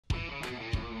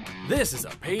This is a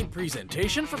paid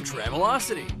presentation from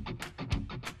Travelocity.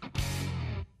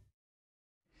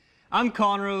 I'm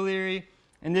Connor O'Leary,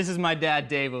 and this is my dad,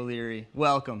 Dave O'Leary.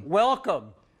 Welcome.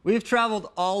 Welcome. We've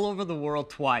traveled all over the world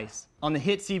twice on the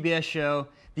hit CBS show,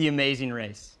 The Amazing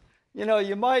Race. You know,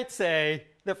 you might say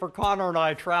that for Connor and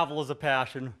I, travel is a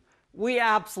passion. We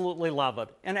absolutely love it.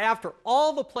 And after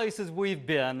all the places we've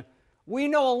been, we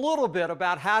know a little bit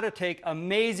about how to take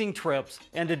amazing trips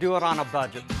and to do it on a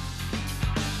budget.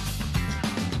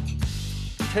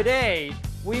 Today,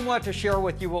 we want to share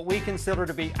with you what we consider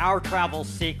to be our travel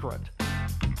secret.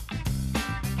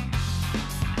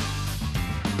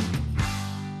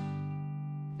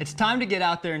 It's time to get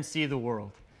out there and see the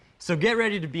world. So get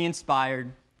ready to be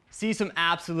inspired, see some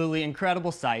absolutely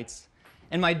incredible sights,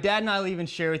 and my dad and I will even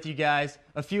share with you guys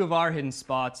a few of our hidden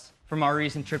spots from our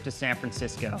recent trip to San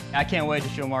Francisco. I can't wait to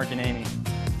show Mark and Amy.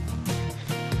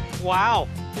 Wow,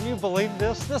 can you believe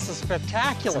this? This is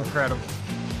spectacular. It's incredible.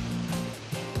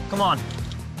 Come on.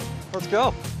 Let's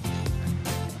go.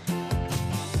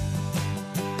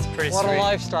 It's pretty What sweet. a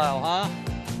lifestyle, huh?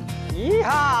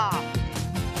 Yeehaw!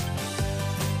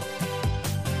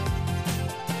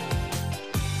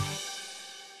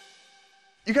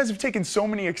 You guys have taken so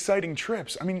many exciting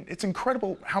trips. I mean, it's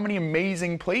incredible how many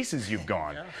amazing places you've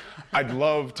gone. Yeah. I'd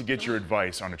love to get your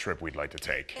advice on a trip we'd like to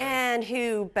take. And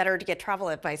who better to get travel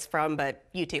advice from but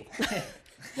you two?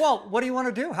 Well, what do you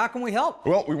want to do? How can we help?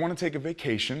 Well, we want to take a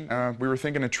vacation. We were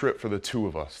thinking a trip for the two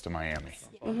of us to Miami.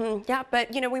 Yeah,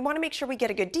 but you know, we want to make sure we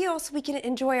get a good deal so we can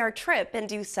enjoy our trip and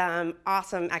do some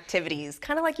awesome activities,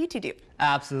 kind of like you two do.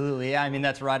 Absolutely, yeah. I mean,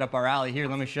 that's right up our alley. Here,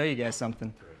 let me show you guys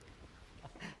something.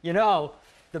 You know,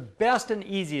 the best and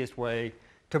easiest way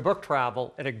to book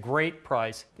travel at a great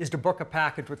price is to book a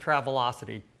package with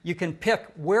Travelocity. You can pick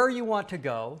where you want to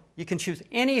go, you can choose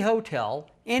any hotel,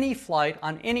 any flight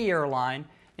on any airline,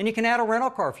 and you can add a rental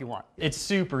car if you want. It's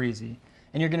super easy,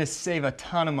 and you're gonna save a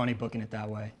ton of money booking it that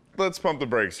way. Let's pump the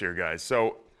brakes here, guys.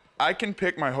 So I can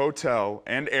pick my hotel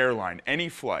and airline, any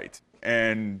flight,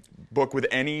 and book with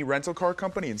any rental car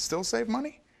company and still save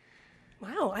money?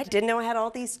 Wow, I didn't know I had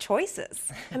all these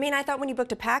choices. I mean, I thought when you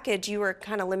booked a package, you were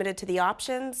kind of limited to the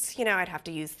options. You know, I'd have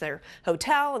to use their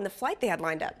hotel and the flight they had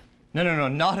lined up. No,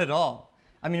 not at all.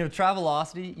 I mean, with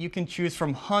Travelocity, you can choose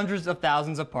from hundreds of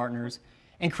thousands of partners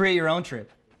and create your own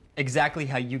trip, exactly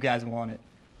how you guys want it.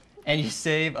 And you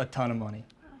save a ton of money.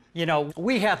 You know,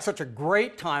 we had such a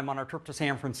great time on our trip to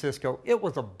San Francisco. It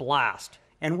was a blast.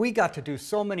 And we got to do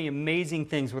so many amazing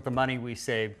things with the money we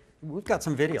saved. We've got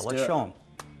some video. Let's show them.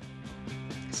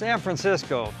 San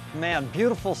Francisco, man,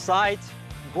 beautiful sights,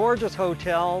 gorgeous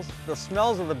hotels, the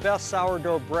smells of the best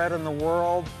sourdough bread in the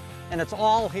world, and it's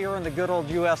all here in the good old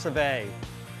US of A.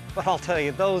 But I'll tell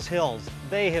you, those hills,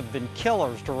 they have been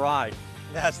killers to ride.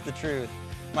 That's the truth.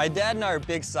 My dad and I are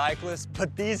big cyclists,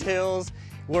 but these hills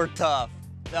were tough.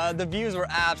 The views were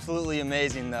absolutely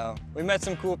amazing, though. We met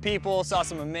some cool people, saw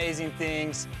some amazing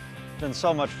things. It's been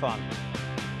so much fun.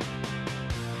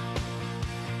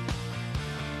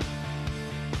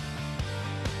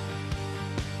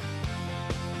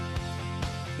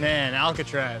 Man,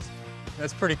 Alcatraz,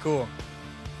 that's pretty cool.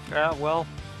 Yeah, well,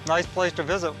 nice place to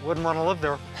visit. Wouldn't want to live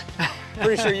there.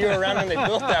 Pretty sure you were around when they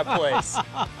built that place.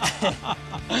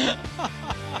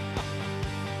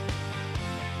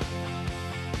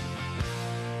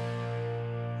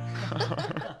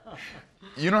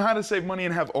 You know how to save money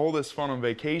and have all this fun on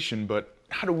vacation, but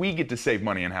how do we get to save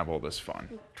money and have all this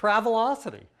fun?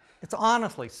 Travelocity. It's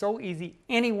honestly so easy,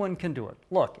 anyone can do it.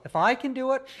 Look, if I can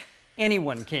do it,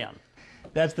 anyone can.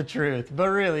 That's the truth. But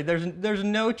really, there's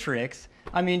no tricks.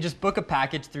 I mean, just book a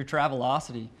package through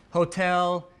Travelocity.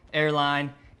 Hotel,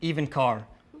 airline, even car.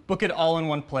 Book it all in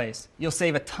one place. You'll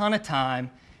save a ton of time,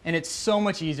 and it's so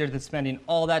much easier than spending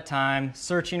all that time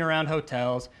searching around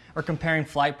hotels or comparing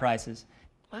flight prices.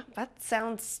 Wow, that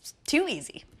sounds too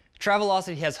easy.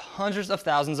 Travelocity has hundreds of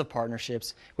thousands of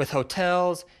partnerships with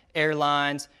hotels,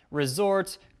 airlines,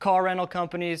 resorts, car rental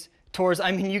companies, tours,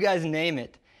 I mean, you guys name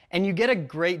it. And you get a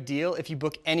great deal if you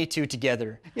book any two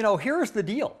together. You know, here's the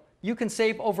deal. You can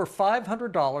save over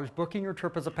 $500 booking your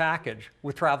trip as a package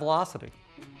with Travelocity.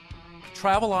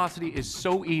 Travelocity is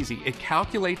so easy. It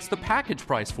calculates the package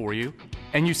price for you,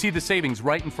 and you see the savings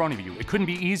right in front of you. It couldn't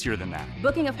be easier than that.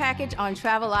 Booking a package on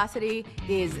Travelocity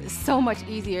is so much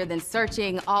easier than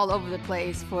searching all over the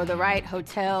place for the right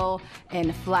hotel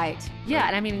and flight. Yeah,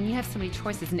 and I mean, you have so many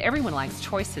choices, and everyone likes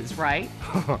choices, right?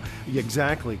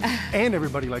 Exactly. And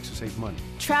everybody likes to save money.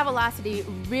 Travelocity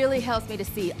really helps me to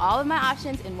see all of my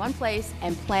options in one place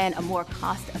and plan a more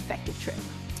cost-effective trip.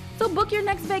 So book your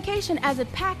next vacation as a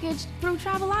package through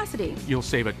Travelocity. You'll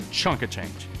save a chunk of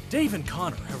change. Dave and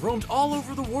Connor have roamed all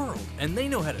over the world, and they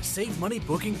know how to save money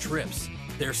booking trips.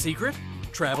 Their secret?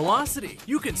 Travelocity.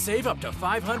 You can save up to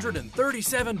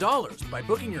 $537 by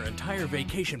booking your entire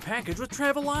vacation package with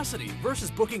Travelocity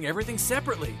versus booking everything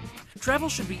separately. Travel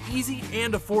should be easy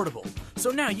and affordable,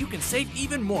 so now you can save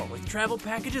even more with travel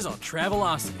packages on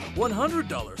Travelocity.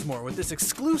 $100 more with this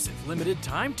exclusive limited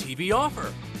time TV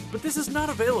offer. But this is not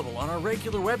available on our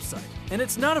regular website, and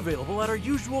it's not available at our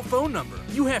usual phone number.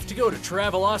 You have to go to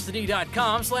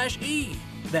Travelocity.com/E.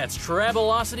 That's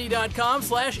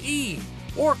Travelocity.com/E.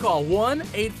 Or call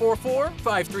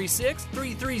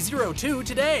 1-844-536-3302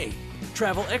 today.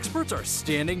 Travel experts are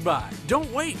standing by. Don't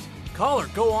wait. Call or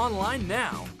go online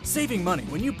now. Saving money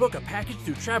when you book a package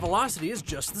through Travelocity is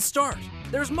just the start.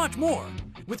 There's much more.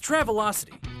 With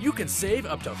Travelocity, you can save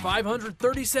up to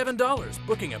 $537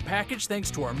 booking a package thanks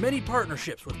to our many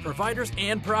partnerships with providers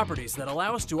and properties that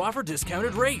allow us to offer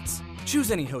discounted rates.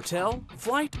 Choose any hotel,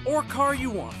 flight, or car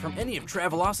you want from any of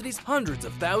Travelocity's hundreds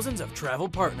of thousands of travel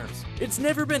partners. It's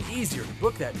never been easier to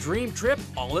book that dream trip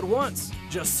all at once.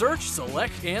 Just search,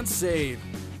 select, and save.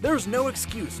 There's no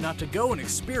excuse not to go and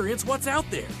experience what's out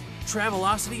there.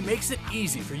 Travelocity makes it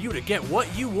easy for you to get what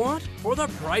you want for the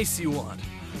price you want.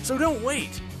 So don't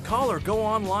wait. Call or go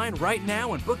online right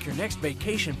now and book your next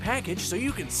vacation package so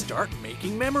you can start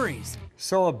making memories.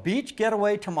 So a beach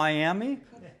getaway to Miami?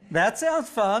 That sounds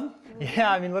fun.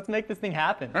 Yeah, I mean, let's make this thing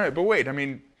happen. All right, but wait, I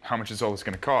mean, how much is all this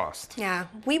going to cost? Yeah,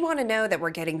 we want to know that we're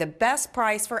getting the best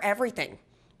price for everything.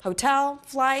 Hotel,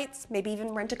 flights, maybe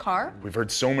even rent a car. We've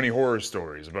heard so many horror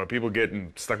stories about people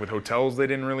getting stuck with hotels they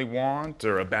didn't really want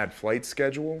or a bad flight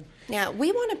schedule. Yeah,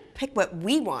 we want to pick what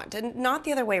we want and not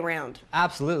the other way around.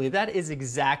 Absolutely. That is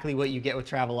exactly what you get with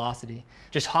Travelocity.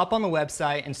 Just hop on the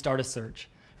website and start a search.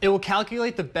 It will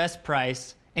calculate the best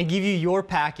price and give you your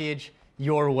package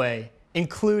your way,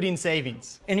 including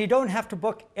savings. And you don't have to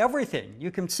book everything.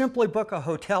 You can simply book a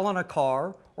hotel and a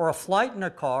car, or a flight and a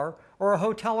car, or a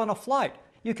hotel and a flight.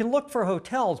 You can look for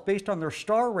hotels based on their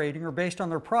star rating or based on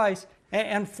their price,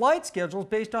 and flight schedules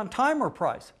based on time or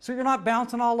price. So you're not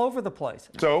bouncing all over the place.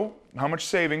 So, how much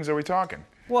savings are we talking?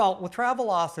 Well, with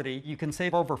Travelocity, you can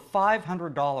save over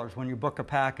 $500 when you book a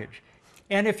package.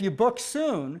 And if you book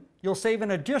soon, you'll save an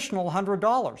additional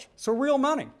 $100. So real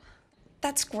money.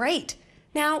 That's great.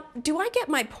 Now, do I get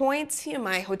my points,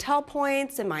 my hotel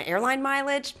points and my airline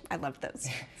mileage? I love those.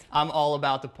 I'm all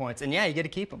about the points, and yeah, you get to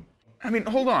keep them. I mean,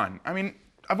 hold on.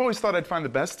 I've always thought I'd find the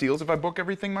best deals if I book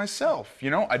everything myself. You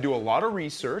know, I do a lot of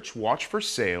research, watch for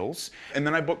sales, and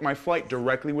then I book my flight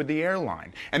directly with the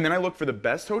airline. And then I look for the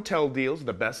best hotel deals,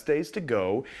 the best days to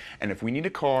go, and if we need a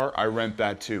car, I rent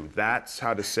that too. That's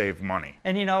how to save money.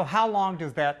 And you know, how long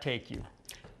does that take you?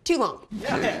 Too long.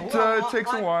 It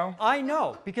takes a while. I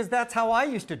know, because that's how I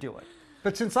used to do it.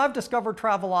 But since I've discovered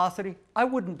Travelocity, I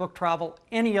wouldn't book travel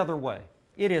any other way.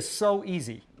 It is so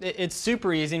easy. It's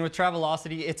super easy, and with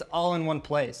Travelocity, it's all in one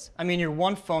place. I mean, you're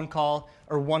one phone call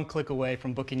or one click away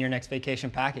from booking your next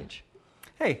vacation package.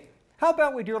 Hey, how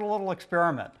about we do a little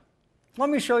experiment?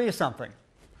 Let me show you something.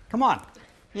 Come on.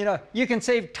 You know, you can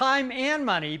save time and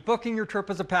money booking your trip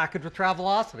as a package with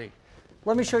Travelocity.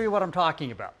 Let me show you what I'm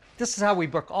talking about. This is how we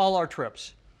book all our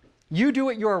trips. You do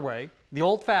it your way, the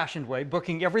old-fashioned way,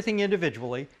 booking everything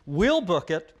individually. We'll book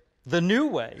it the new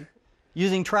way,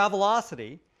 using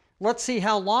Travelocity. Let's see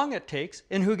how long it takes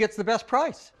and who gets the best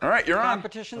price. All right, you're on.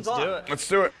 Competition's Let's on. do it. Let's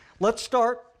do it. Let's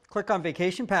start. Click on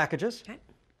Vacation Packages. Okay.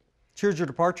 Choose your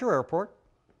departure airport.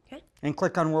 Okay. And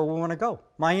click on where we want to go.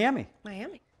 Miami.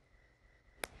 Miami.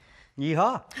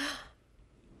 Yeehaw.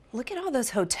 Look at all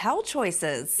those hotel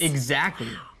choices. Exactly.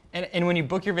 And when you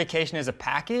book your vacation as a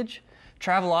package,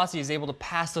 Travelocity is able to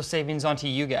pass those savings on to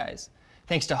you guys,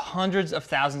 thanks to hundreds of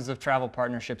thousands of travel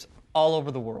partnerships all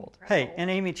over the world. Hey, and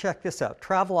Amy, check this out.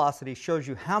 Travelocity shows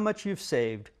you how much you've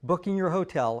saved booking your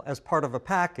hotel as part of a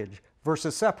package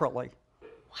versus separately.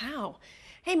 Wow.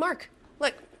 Hey, Mark,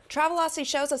 look, Travelocity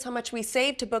shows us how much we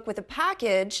saved to book with a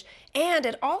package, and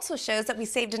it also shows that we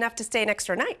saved enough to stay an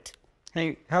extra night.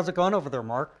 Hey, how's it going over there,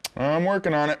 Mark? I'm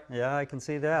working on it. Yeah, I can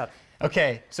see that.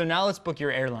 Okay, so now let's book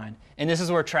your airline. And this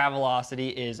is where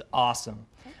Travelocity is awesome.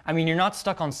 I mean, you're not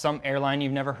stuck on some airline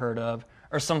you've never heard of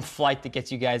or some flight that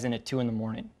gets you guys in at 2 in the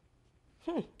morning.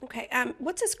 Okay,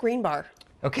 what's this green bar?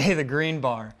 Okay, the green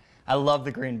bar. I love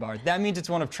the green bar. That means it's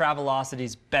one of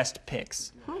Travelocity's best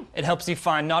picks. It helps you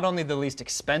find not only the least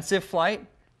expensive flight,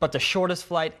 but the shortest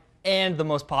flight and the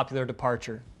most popular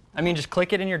departure. I mean, just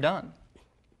click it and you're done.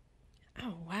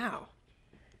 Oh, wow.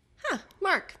 Huh,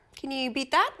 Mark, can you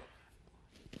beat that?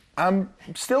 I'm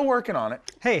still working on it.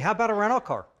 Hey, how about a rental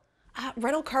car?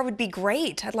 Rental car would be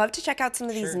great. I'd love to check out some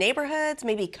of these neighborhoods,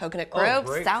 maybe Coconut Grove,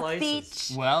 great South places.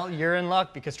 Beach. Well, you're in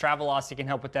luck because Travelocity can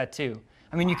help with that too.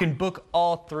 I mean, you can book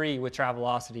all three with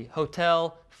Travelocity: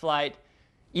 hotel, flight,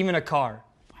 even a car.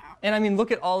 Wow. And I mean,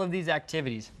 look at all of these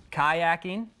activities: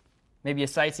 kayaking, maybe a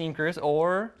sightseeing cruise,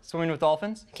 or swimming with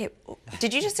dolphins. Okay,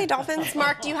 did you just say dolphins?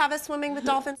 Mark, do you have us swimming with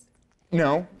dolphins?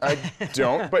 No, I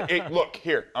don't. But look,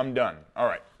 here, I'm done. All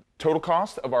right. Total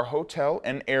cost of our hotel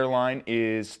and airline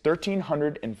is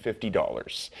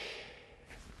 $1,350.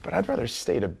 But I'd rather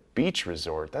stay at a beach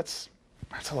resort. That's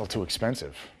a little too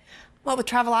expensive. Well, with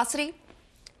Travelocity,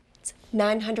 it's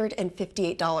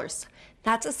 $958.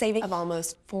 That's a saving of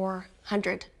almost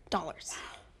 $400.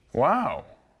 Wow.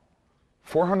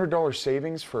 $400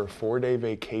 savings for a 4-day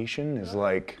vacation is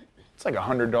like, it's like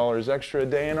 $100 extra a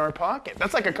day in our pocket.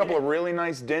 That's like a couple of really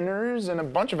nice dinners and a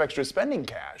bunch of extra spending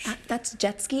cash. That's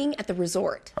jet skiing at the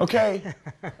resort. Okay,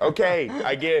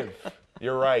 I give.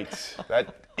 You're right.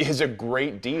 That is a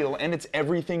great deal, and it's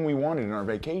everything we wanted in our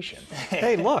vacation.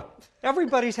 Hey, look,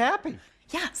 everybody's happy.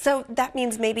 Yeah, so that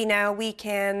means maybe now we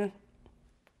can...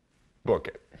 Book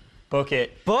it. Book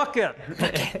it. Book it.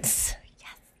 Yes.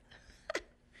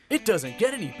 It doesn't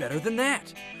get any better than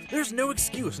that. There's no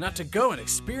excuse not to go and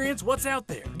experience what's out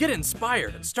there. Get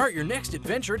inspired and start your next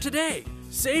adventure today.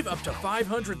 Save up to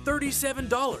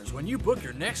 $537 when you book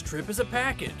your next trip as a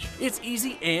package. It's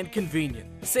easy and convenient.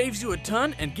 Saves you a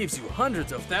ton and gives you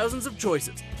hundreds of thousands of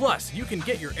choices. Plus, you can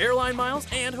get your airline miles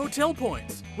and hotel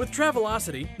points. With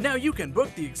Travelocity, now you can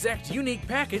book the exact unique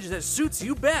package that suits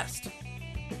you best.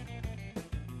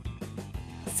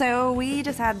 So we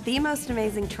just had the most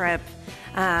amazing trip.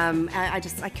 I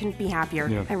couldn't be happier.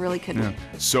 Yeah. I really couldn't. Yeah.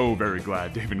 So very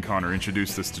glad Dave and Connor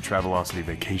introduced us to Travelocity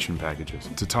vacation packages.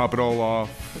 To top it all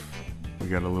off, we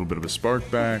got a little bit of a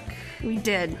spark back. We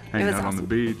did. Hanging It was out awesome. on the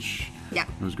beach. Yeah.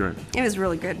 It was great. It was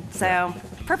really good. So,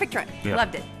 perfect trip. Yeah.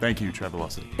 Loved it. Thank you,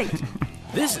 Travelocity. Thank you.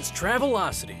 This is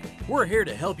Travelocity. We're here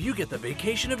to help you get the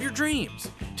vacation of your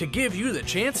dreams, to give you the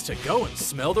chance to go and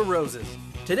smell the roses.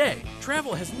 Today,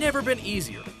 travel has never been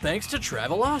easier thanks to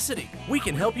Travelocity. We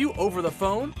can help you over the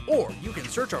phone, or you can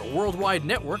search our worldwide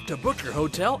network to book your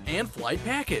hotel and flight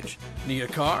package. Need a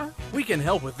car? We can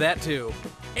help with that too.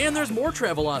 And there's more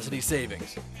Travelocity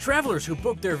savings. Travelers who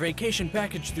book their vacation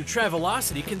package through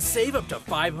Travelocity can save up to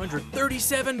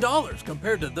 $537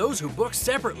 compared to those who book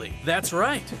separately. That's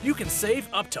right, you can save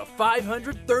up to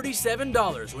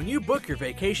 $537 when you book your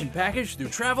vacation package through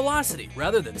Travelocity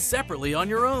rather than separately on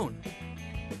your own.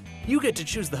 You get to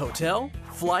choose the hotel,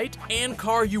 flight, and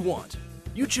car you want.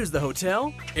 You choose the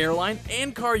hotel, airline,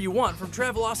 and car you want from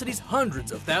Travelocity's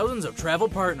hundreds of thousands of travel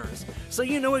partners, so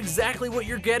you know exactly what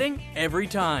you're getting every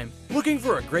time. Looking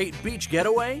for a great beach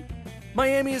getaway?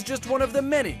 Miami is just one of the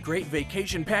many great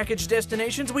vacation package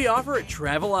destinations we offer at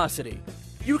Travelocity.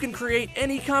 You can create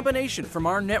any combination from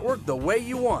our network the way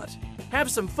you want.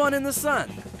 Have some fun in the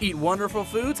sun, eat wonderful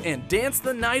foods, and dance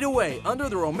the night away under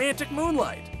the romantic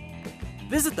moonlight.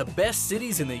 Visit the best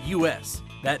cities in the U.S.,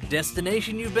 that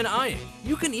destination you've been eyeing.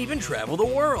 You can even travel the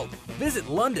world. Visit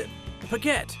London,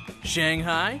 Phuket,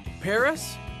 Shanghai,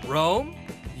 Paris, Rome,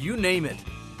 you name it.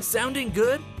 Sounding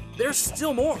good? There's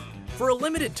still more. For a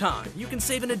limited time, you can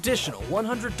save an additional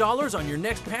 $100 on your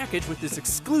next package with this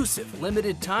exclusive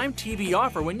limited-time TV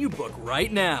offer when you book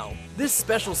right now. This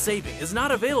special saving is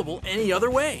not available any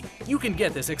other way. You can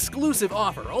get this exclusive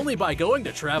offer only by going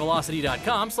to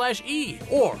Travelocity.com/E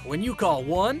or when you call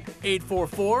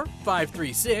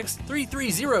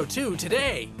 1-844-536-3302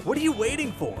 today. What are you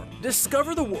waiting for?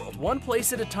 Discover the world one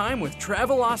place at a time with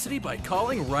Travelocity by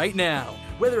calling right now.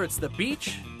 Whether it's the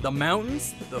beach, the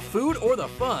mountains, the food, or the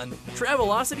fun,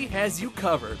 Travelocity has you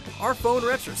covered. Our phone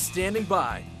reps are standing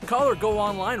by. Call or go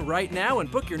online right now and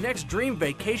book your next dream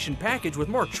vacation package with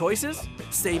more choices,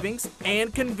 savings,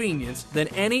 and convenience than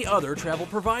any other travel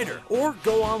provider. Or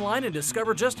go online and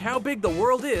discover just how big the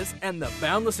world is and the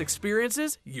boundless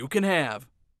experiences you can have.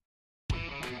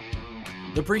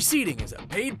 The preceding is a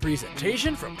paid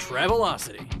presentation from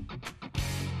Travelocity.